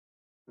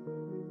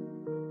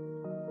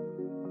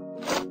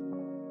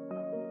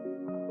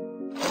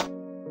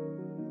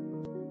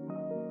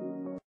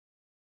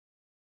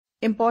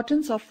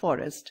Importance of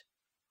forest.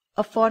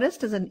 A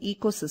forest is an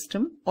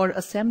ecosystem or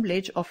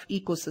assemblage of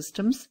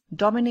ecosystems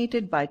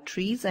dominated by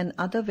trees and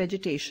other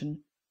vegetation.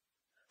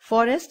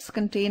 Forests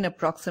contain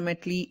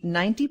approximately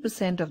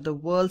 90% of the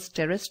world's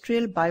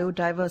terrestrial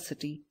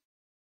biodiversity.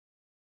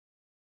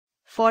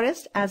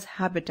 Forest as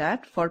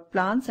habitat for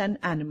plants and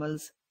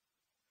animals.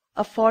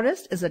 A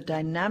forest is a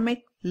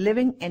dynamic,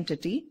 living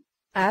entity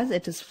as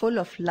it is full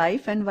of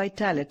life and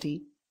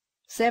vitality.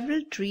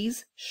 Several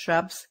trees,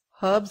 shrubs,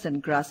 herbs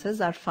and grasses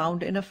are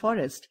found in a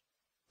forest.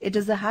 It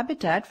is a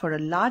habitat for a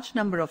large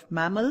number of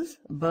mammals,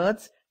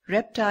 birds,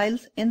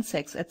 reptiles,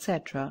 insects,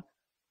 etc.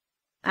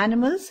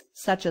 Animals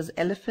such as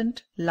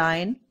elephant,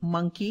 lion,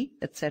 monkey,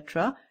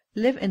 etc.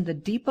 live in the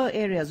deeper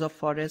areas of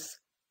forests.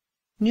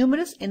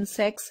 Numerous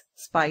insects,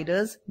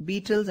 spiders,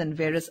 beetles and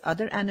various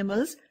other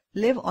animals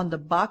live on the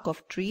bark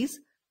of trees,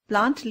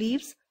 plant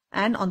leaves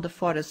and on the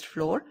forest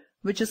floor,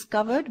 which is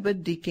covered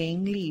with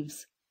decaying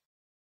leaves.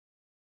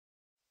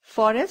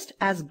 Forest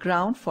as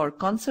ground for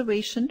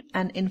conservation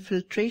and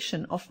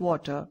infiltration of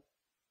water.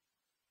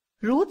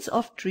 Roots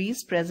of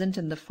trees present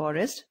in the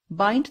forest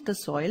bind the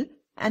soil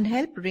and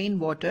help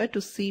rainwater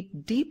to seep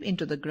deep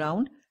into the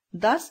ground,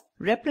 thus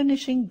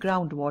replenishing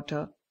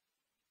groundwater.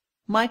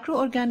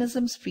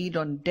 Microorganisms feed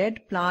on dead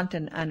plant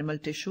and animal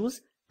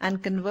tissues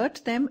and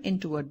convert them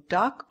into a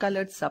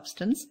dark-colored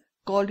substance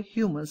called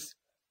humus.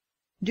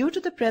 Due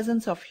to the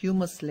presence of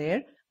humus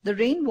layer, the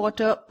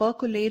rainwater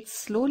percolates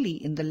slowly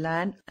in the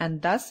land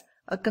and thus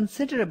a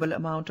considerable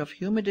amount of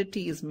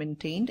humidity is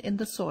maintained in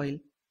the soil.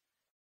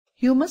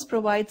 Humus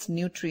provides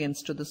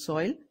nutrients to the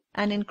soil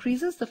and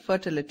increases the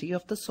fertility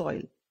of the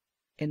soil.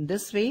 In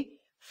this way,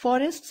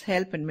 forests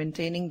help in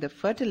maintaining the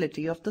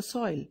fertility of the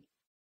soil.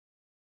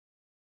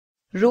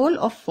 Role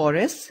of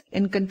forests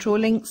in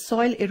controlling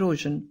soil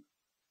erosion.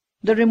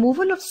 The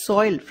removal of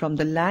soil from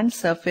the land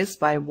surface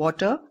by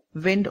water,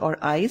 wind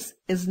or ice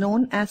is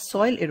known as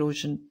soil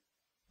erosion.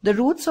 The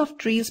roots of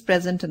trees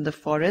present in the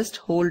forest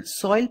hold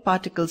soil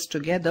particles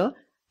together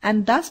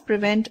and thus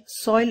prevent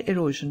soil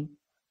erosion.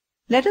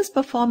 Let us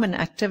perform an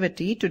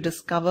activity to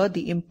discover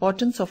the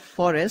importance of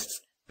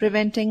forests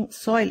preventing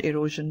soil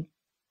erosion.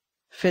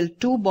 Fill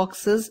 2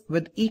 boxes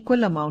with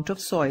equal amount of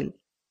soil.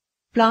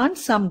 Plant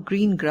some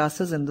green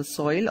grasses in the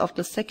soil of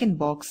the second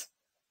box.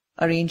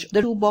 Arrange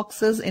the 2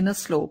 boxes in a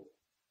slope.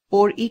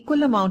 Pour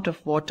equal amount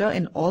of water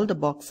in all the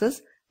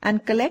boxes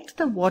and collect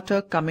the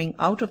water coming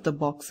out of the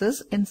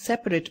boxes in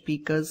separate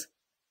beakers.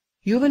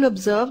 You will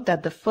observe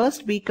that the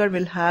first beaker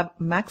will have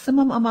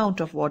maximum amount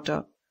of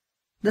water.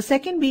 The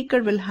second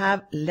beaker will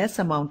have less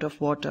amount of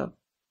water.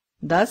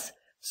 Thus,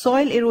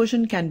 soil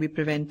erosion can be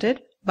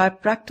prevented by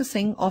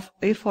practicing of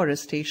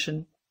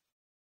afforestation.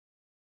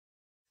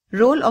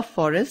 Role of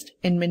forest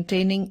in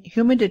maintaining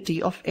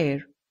humidity of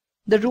air.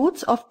 The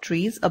roots of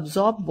trees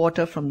absorb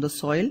water from the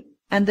soil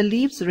and the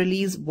leaves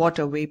release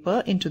water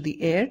vapor into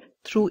the air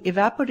through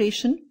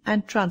evaporation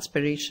and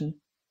transpiration.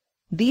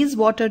 These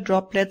water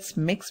droplets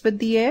mix with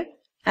the air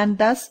and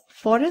thus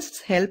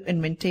forests help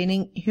in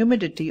maintaining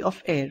humidity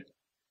of air.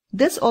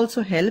 This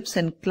also helps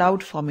in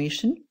cloud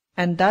formation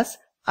and thus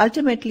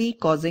ultimately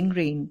causing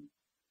rain.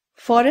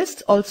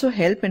 Forests also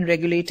help in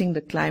regulating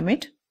the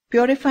climate,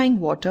 purifying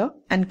water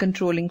and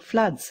controlling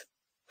floods.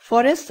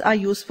 Forests are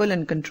useful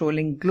in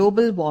controlling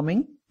global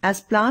warming as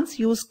plants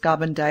use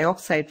carbon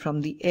dioxide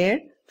from the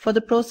air for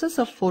the process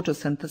of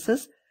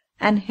photosynthesis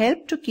and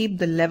help to keep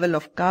the level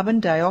of carbon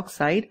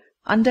dioxide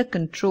under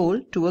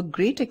control to a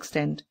great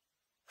extent.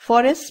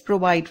 Forests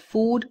provide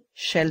food,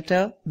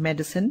 shelter,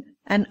 medicine,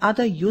 and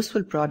other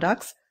useful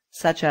products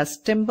such as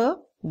timber,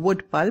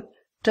 wood pulp,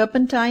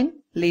 turpentine,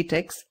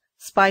 latex,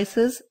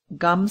 spices,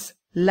 gums,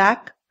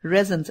 lac,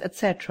 resins,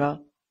 etc.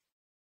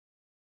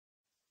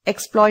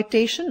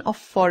 Exploitation of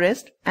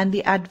forest and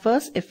the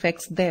adverse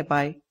effects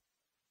thereby.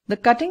 The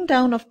cutting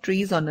down of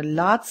trees on a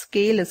large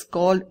scale is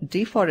called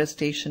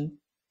deforestation.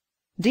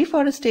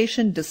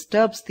 Deforestation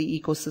disturbs the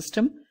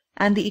ecosystem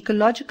and the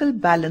ecological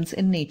balance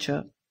in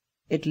nature.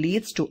 It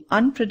leads to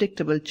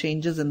unpredictable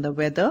changes in the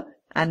weather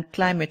and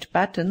climate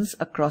patterns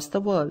across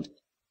the world.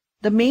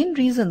 The main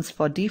reasons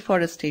for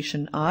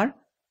deforestation are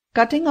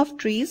cutting of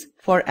trees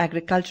for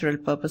agricultural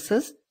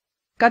purposes,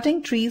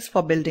 cutting trees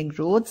for building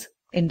roads,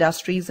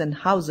 industries and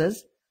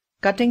houses,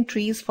 cutting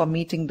trees for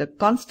meeting the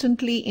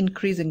constantly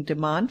increasing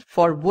demand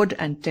for wood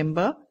and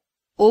timber,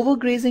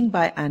 overgrazing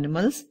by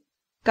animals,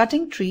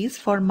 cutting trees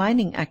for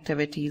mining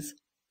activities.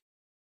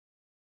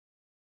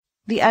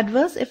 The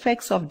adverse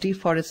effects of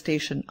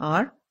deforestation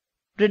are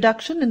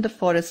reduction in the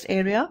forest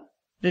area,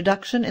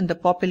 reduction in the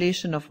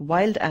population of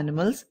wild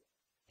animals,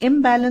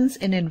 imbalance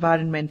in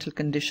environmental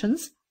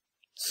conditions,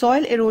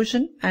 soil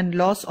erosion and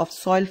loss of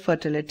soil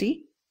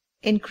fertility,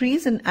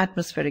 increase in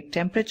atmospheric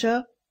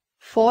temperature,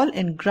 fall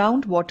in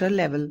groundwater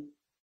level.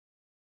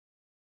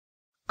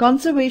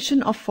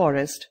 Conservation of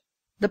forest.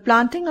 The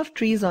planting of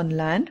trees on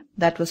land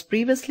that was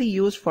previously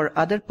used for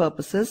other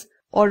purposes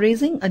or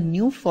raising a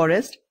new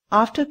forest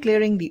after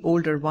clearing the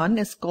older one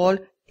is called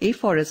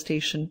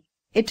afforestation.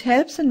 It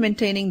helps in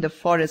maintaining the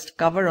forest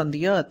cover on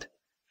the earth,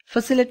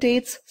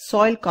 facilitates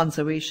soil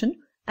conservation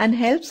and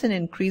helps in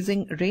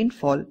increasing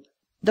rainfall,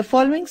 the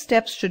following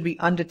steps should be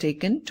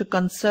undertaken to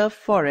conserve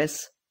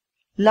forests.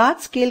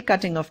 Large-scale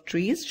cutting of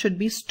trees should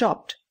be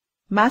stopped.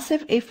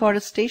 Massive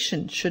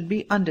afforestation should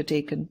be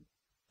undertaken.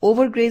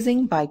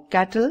 Overgrazing by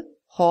cattle,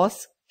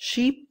 horse,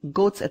 sheep,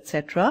 goats,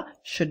 etc.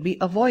 should be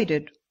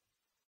avoided.